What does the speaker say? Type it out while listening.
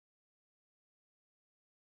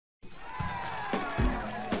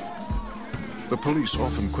The police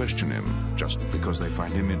often question him just because they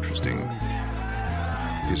find him interesting.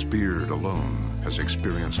 His beard alone has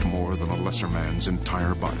experienced more than a lesser man's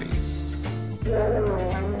entire body.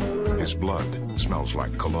 His blood smells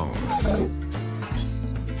like cologne.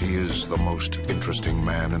 He is the most interesting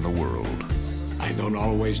man in the world. I don't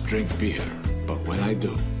always drink beer, but when I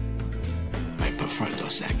do, I prefer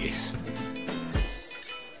Dos Equis.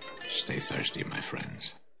 Stay thirsty, my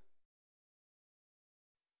friends.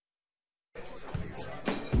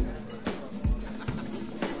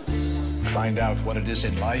 Find out what it is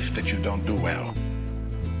in life that you don't do well.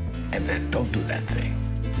 And then don't do that thing.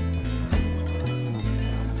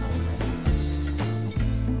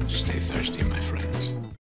 Stay thirsty, my friends.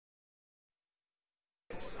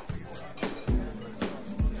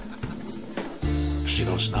 See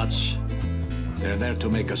those nuts? They're there to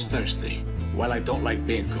make us thirsty. While I don't like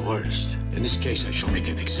being coerced, in this case I shall make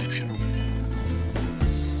an exception.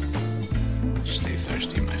 Stay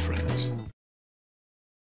thirsty, my friends.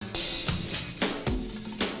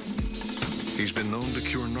 He's been known to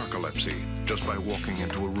cure narcolepsy just by walking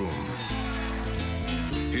into a room.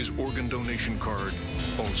 His organ donation card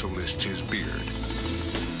also lists his beard.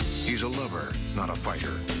 He's a lover, not a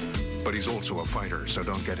fighter. But he's also a fighter, so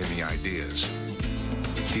don't get any ideas.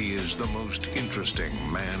 He is the most interesting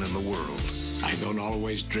man in the world. I don't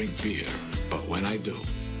always drink beer, but when I do,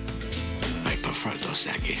 I prefer Dos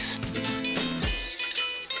Equis.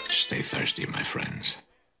 Stay thirsty, my friends.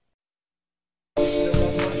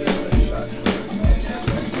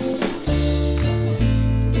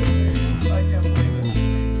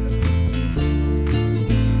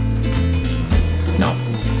 No.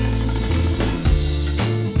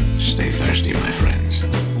 Stay thirsty, my friends.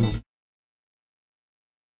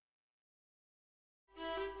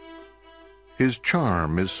 His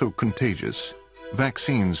charm is so contagious,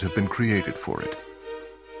 vaccines have been created for it.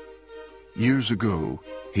 Years ago,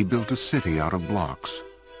 he built a city out of blocks.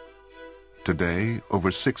 Today,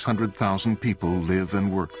 over 600,000 people live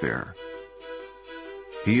and work there.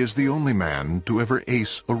 He is the only man to ever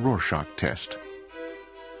ace a Rorschach test.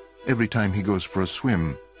 Every time he goes for a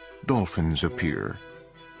swim, dolphins appear.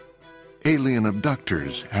 Alien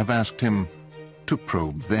abductors have asked him to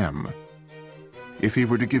probe them. If he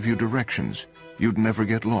were to give you directions, you'd never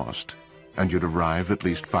get lost, and you'd arrive at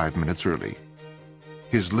least 5 minutes early.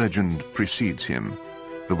 His legend precedes him,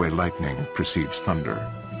 the way lightning precedes thunder.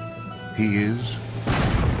 He is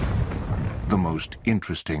the most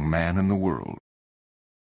interesting man in the world.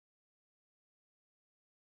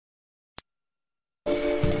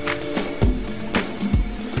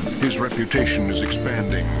 His reputation is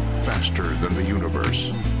expanding faster than the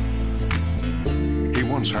universe. He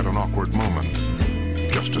once had an awkward moment,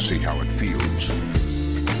 just to see how it feels.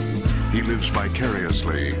 He lives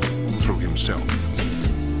vicariously through himself.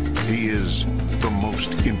 He is the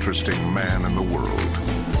most interesting man in the world.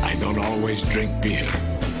 I don't always drink beer,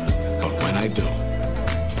 but when I do,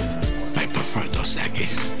 I prefer Dos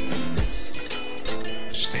Equis.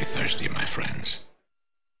 Stay thirsty, my friends.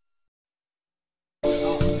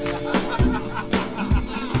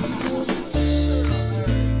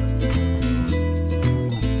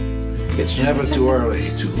 It's never too early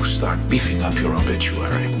to start beefing up your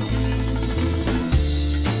obituary.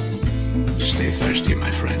 Stay thirsty,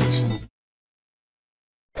 my friends.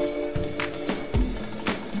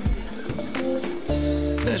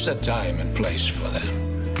 There's a time and place for them.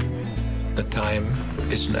 The time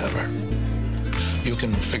is never. You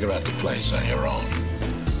can figure out the place on your own.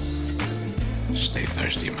 Stay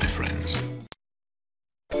thirsty, my friends.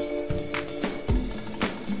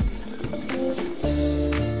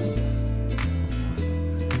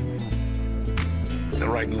 The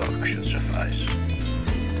right look should suffice.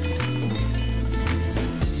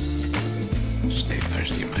 Stay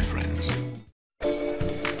thirsty, my friends.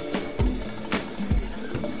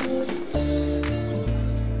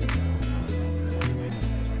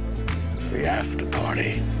 The after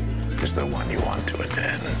party is the one you want to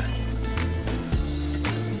attend.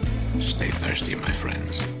 Stay thirsty, my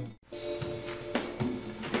friends.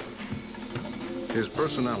 His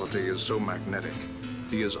personality is so magnetic,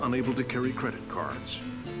 he is unable to carry credit cards.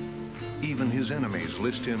 Even his enemies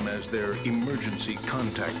list him as their emergency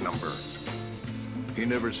contact number. He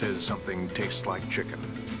never says something tastes like chicken,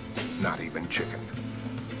 not even chicken.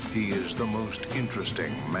 He is the most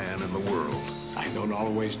interesting man in the world. I don't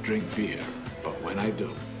always drink beer, but when I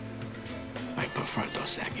do, I prefer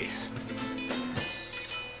Dos Equis.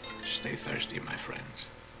 Stay thirsty, my friends.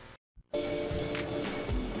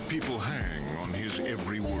 People hang on his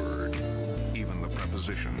every word, even the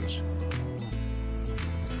prepositions.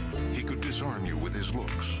 He could disarm you with his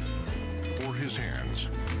looks or his hands.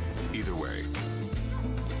 Either way.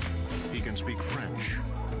 He can speak French,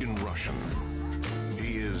 in Russian.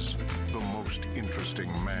 He is the most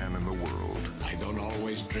interesting man in the world. I don't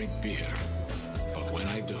always drink beer, but when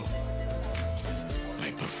I do,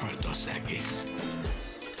 I prefer Dos Equis.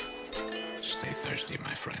 Stay thirsty,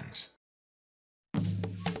 my friends.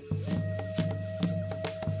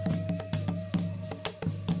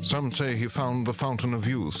 Some say he found the fountain of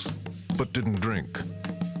youth, but didn't drink,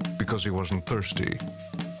 because he wasn't thirsty.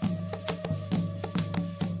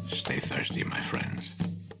 Stay thirsty, my friends.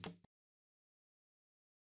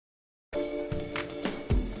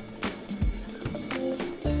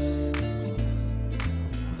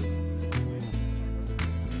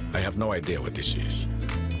 I have no idea what this is.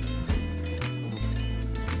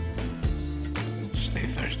 Stay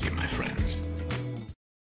thirsty, my friends.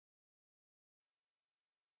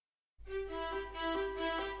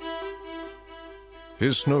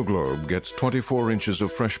 His snow globe gets 24 inches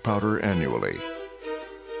of fresh powder annually.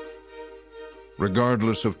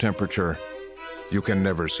 Regardless of temperature, you can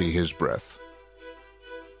never see his breath.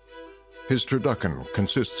 His turducken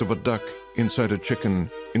consists of a duck inside a chicken,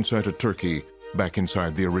 inside a turkey, back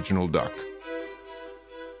inside the original duck.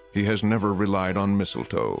 He has never relied on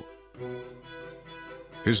mistletoe.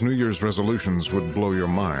 His New Year's resolutions would blow your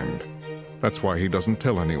mind. That's why he doesn't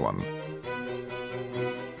tell anyone.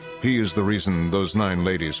 He is the reason those 9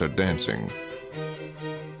 ladies are dancing.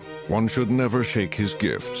 One should never shake his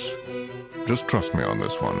gifts. Just trust me on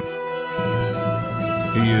this one.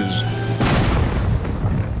 He is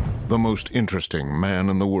the most interesting man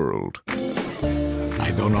in the world.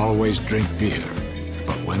 I don't always drink beer,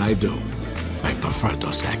 but when I do, I prefer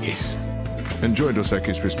Dos Equis. Enjoy Dos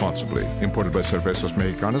Equis responsibly. Imported by Cervezas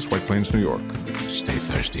Mexicanas, White Plains, New York. Stay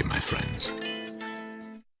thirsty, my friends.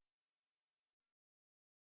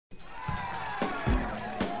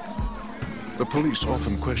 The police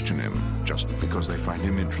often question him just because they find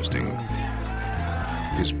him interesting.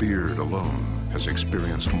 His beard alone has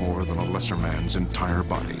experienced more than a lesser man's entire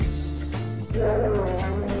body.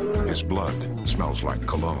 His blood smells like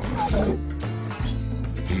cologne.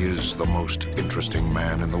 He is the most interesting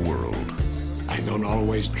man in the world. I don't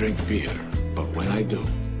always drink beer, but when I do,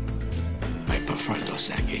 I prefer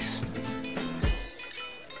Dos Equis.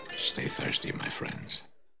 Stay thirsty, my friends.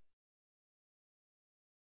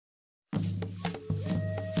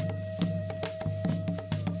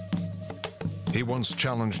 He once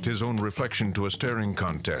challenged his own reflection to a staring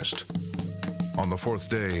contest. On the 4th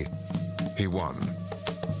day, he won.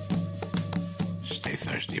 Stay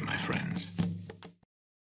thirsty, my friends.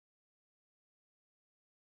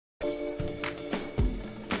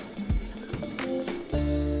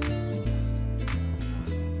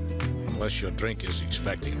 Unless your drink is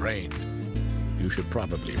expecting rain, you should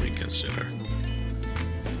probably reconsider.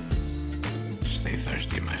 Stay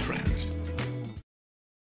thirsty, my friends.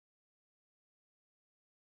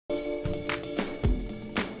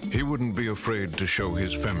 He wouldn't be afraid to show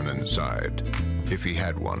his feminine side, if he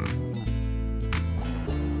had one.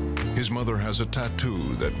 His mother has a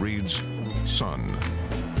tattoo that reads, "Son."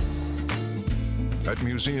 At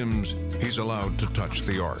museums, he's allowed to touch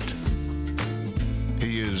the art.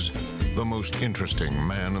 He is the most interesting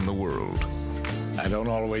man in the world. I don't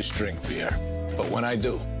always drink beer, but when I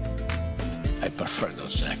do, I prefer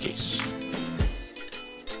Dos Equis.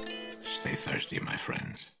 Stay thirsty, my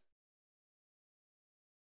friends.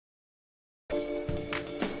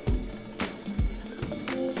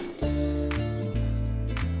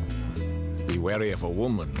 Be wary of a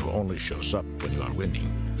woman who only shows up when you are winning.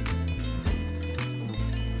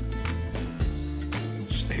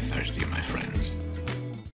 Stay thirsty, my friends.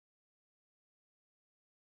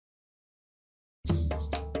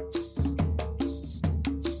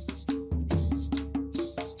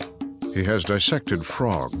 He has dissected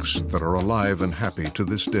frogs that are alive and happy to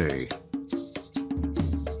this day.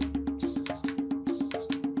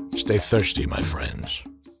 Stay thirsty, my friends.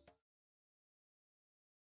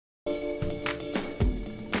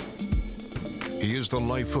 He is the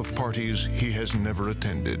life of parties he has never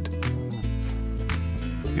attended.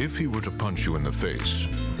 If he were to punch you in the face,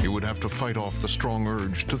 you would have to fight off the strong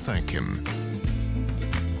urge to thank him.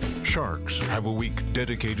 Sharks have a week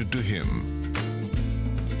dedicated to him.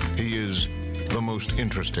 He is the most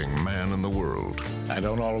interesting man in the world. I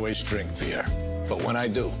don't always drink beer, but when I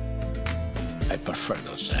do, I prefer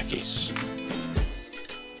Dos Equis.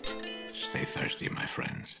 Stay thirsty, my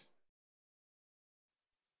friends.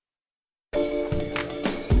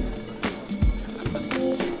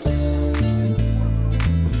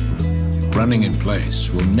 Running in place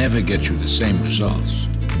will never get you the same results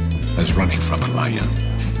as running from a lion.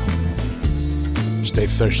 Stay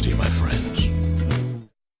thirsty, my friends.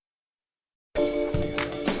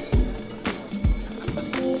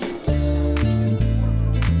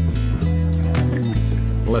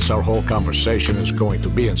 Since our whole conversation is going to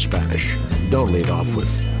be in Spanish, don't lead off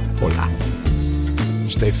with hola.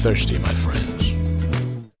 Stay thirsty, my friends.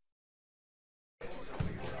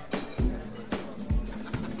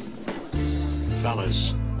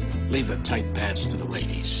 Fellas, leave the tight pads to the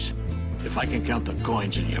ladies. If I can count the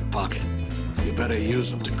coins in your pocket, you better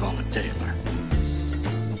use them to call a tailor.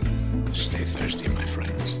 Stay thirsty, my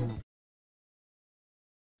friends.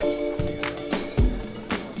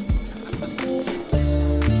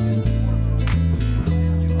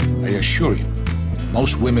 I assure you,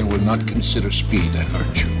 most women will not consider speed a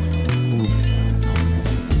virtue.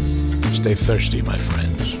 Stay thirsty, my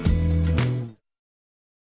friends.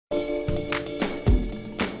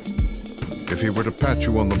 If he were to pat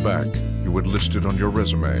you on the back, you would list it on your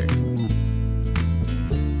resume.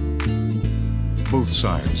 Both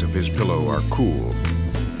sides of his pillow are cool.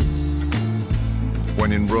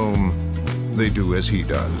 When in Rome, they do as he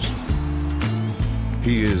does.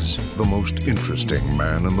 He is the most interesting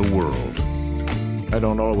man in the world. I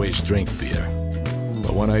don't always drink beer,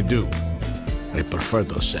 but when I do, I prefer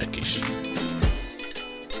Dos Equis.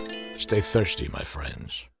 Stay thirsty, my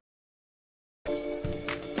friends.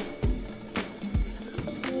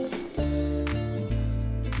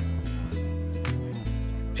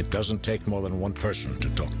 It doesn't take more than one person to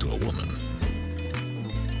talk to a woman.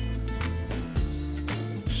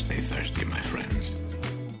 Stay thirsty, my friends.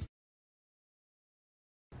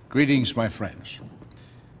 Greetings, my friends.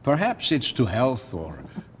 Perhaps it's to health, or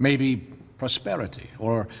maybe prosperity,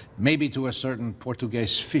 or maybe to a certain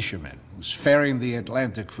Portuguese fisherman who's faring the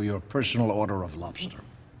Atlantic for your personal order of lobster.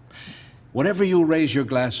 Whatever you raise your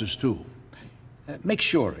glasses to, make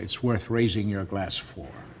sure it's worth raising your glass for.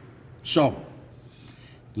 So,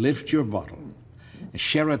 lift your bottle and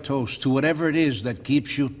share a toast to whatever it is that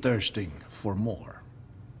keeps you thirsting for more.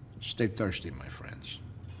 Stay thirsty, my friends.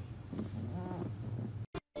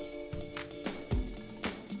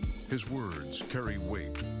 His words carry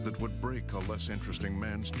weight that would break a less interesting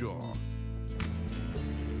man's jaw.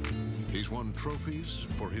 He's won trophies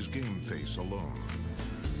for his game face alone.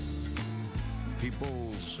 He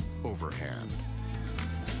bowls overhand.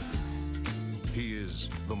 He is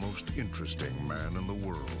the most interesting man in the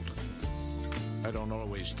world. I don't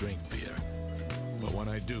always drink beer, but when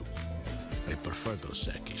I do, I prefer Dos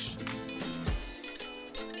Equis.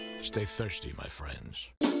 Stay thirsty, my friends.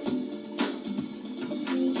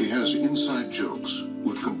 He has inside jokes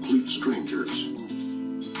with complete strangers.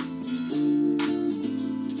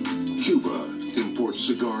 Cuba imports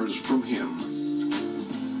cigars from him.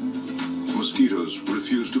 Mosquitoes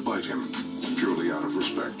refuse to bite him, purely out of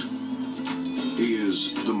respect. He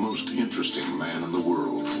is the most interesting man in the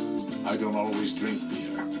world. I don't always drink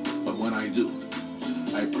beer, but when I do,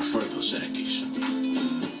 I prefer Dos Equis.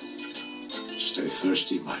 Stay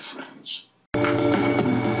thirsty, my friends.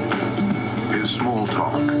 His small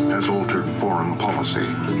talk has altered foreign policy.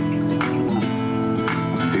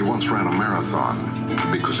 He once ran a marathon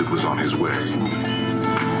because it was on his way.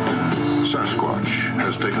 Sasquatch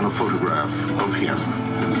has taken a photograph of him.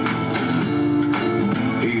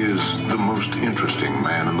 He is the most interesting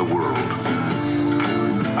man in the world.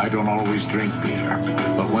 I don't always drink beer,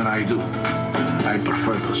 but when I do, I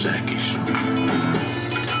prefer Dos Equis.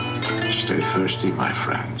 Stay thirsty, my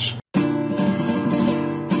friends.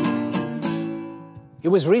 It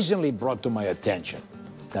was recently brought to my attention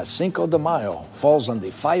that Cinco de Mayo falls on the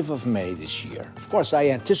 5th of May this year. Of course, I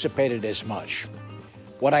anticipated as much.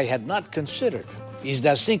 What I had not considered is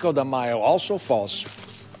that Cinco de Mayo also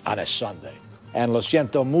falls on a Sunday. And lo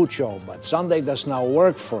siento mucho, but Sunday does not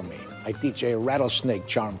work for me. I teach a rattlesnake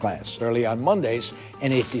charm class early on Mondays,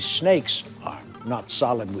 and if the snakes are not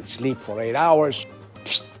solid with sleep for 8 hours,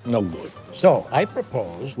 psst, no good. So I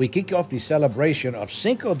propose we kick off the celebration of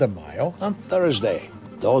Cinco de Mayo on Thursday,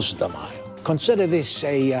 2 de Mayo. Consider this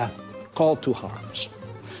a call to arms.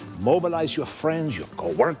 Mobilize your friends, your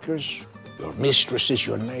co-workers, your mistresses,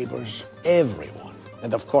 your neighbors, everyone.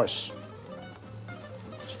 And of course,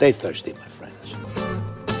 stay thirsty, my friends.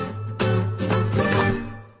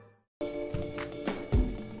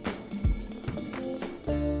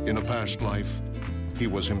 In a past life, he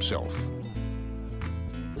was himself.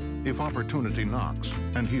 If opportunity knocks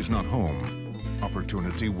and he's not home,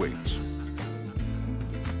 opportunity waits.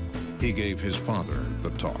 He gave his father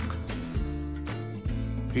the talk.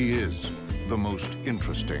 He is the most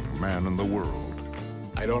interesting man in the world.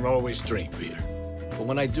 I don't always drink beer, but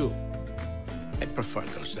when I do, I prefer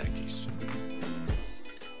Dos Equis.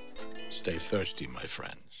 Stay thirsty, my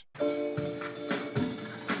friends.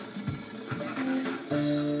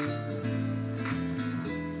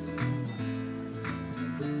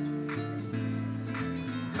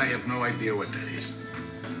 I have no idea what that is.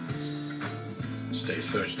 Stay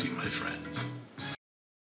thirsty, my friend.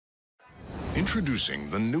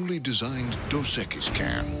 Introducing the newly designed Dos Equis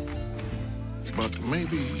can. But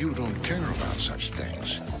maybe you don't care about such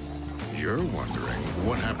things. You're wondering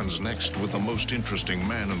what happens next with the most interesting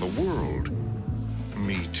man in the world.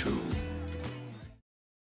 Me too.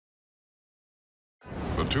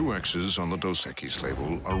 The two X's on the Dos Equis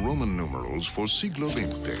label are Roman numerals for siglo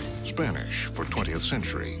XX, Spanish for 20th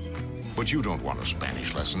century. But you don't want a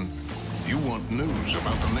Spanish lesson. You want news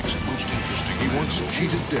about the next most interesting. He once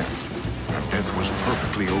cheated death, and death was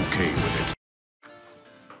perfectly okay with it.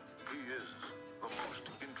 He is the most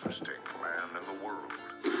interesting man in the world.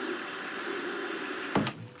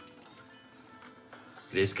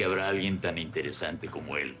 ¿Crees que habrá alguien tan interesante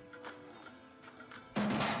como él?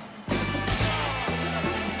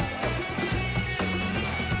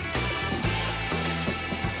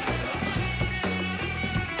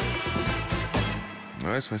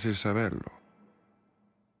 No es fácil saberlo.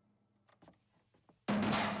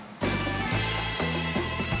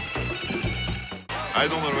 I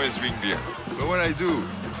don't always drink beer, but when I do,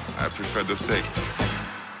 I prefer Dos Equis.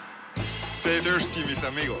 Stay thirsty, mis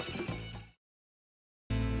amigos.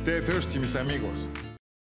 Stay thirsty, mis amigos.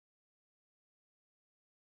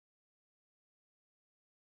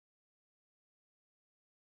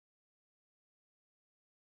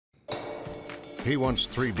 He once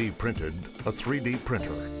 3D printed a 3D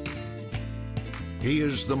printer. He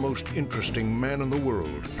is the most interesting man in the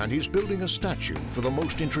world, and he's building a statue for the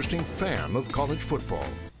most interesting fan of college football.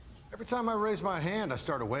 Every time I raise my hand, I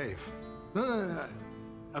start a wave.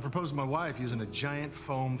 I propose to my wife using a giant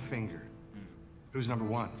foam finger. Who's number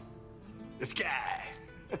one? This guy.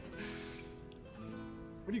 Where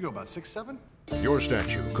do you go, about 6'7"? Your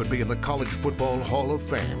statue could be in the College Football Hall of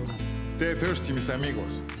Fame. Stay thirsty, mis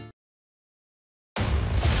amigos.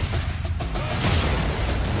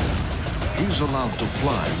 He's allowed to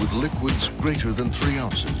fly with liquids greater than 3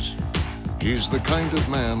 ounces. He's the kind of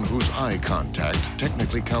man whose eye contact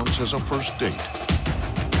technically counts as a first date.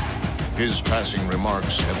 His passing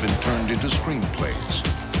remarks have been turned into screenplays.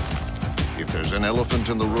 If there's an elephant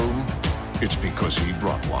in the room, it's because he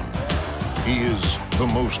brought one. He is the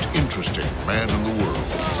most interesting man in the world.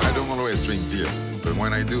 I don't always drink beer, but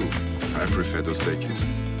when I do, I prefer Dos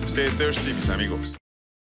Equis. Stay thirsty, mis amigos.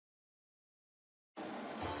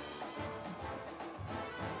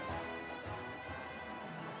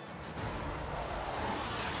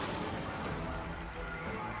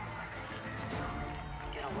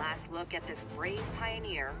 Get a last look at this brave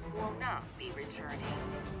pioneer who will not be returning.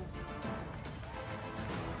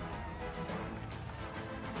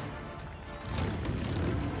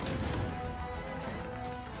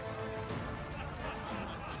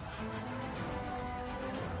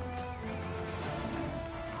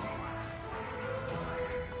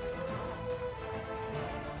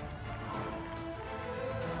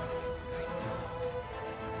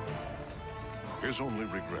 His only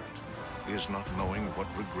regret is not knowing what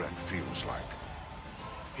regret feels like.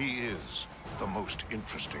 He is the most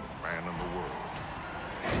interesting man in the world.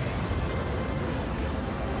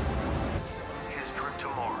 His trip to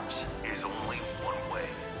Mars is only one way.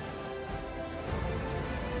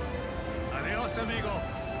 Adios, amigo.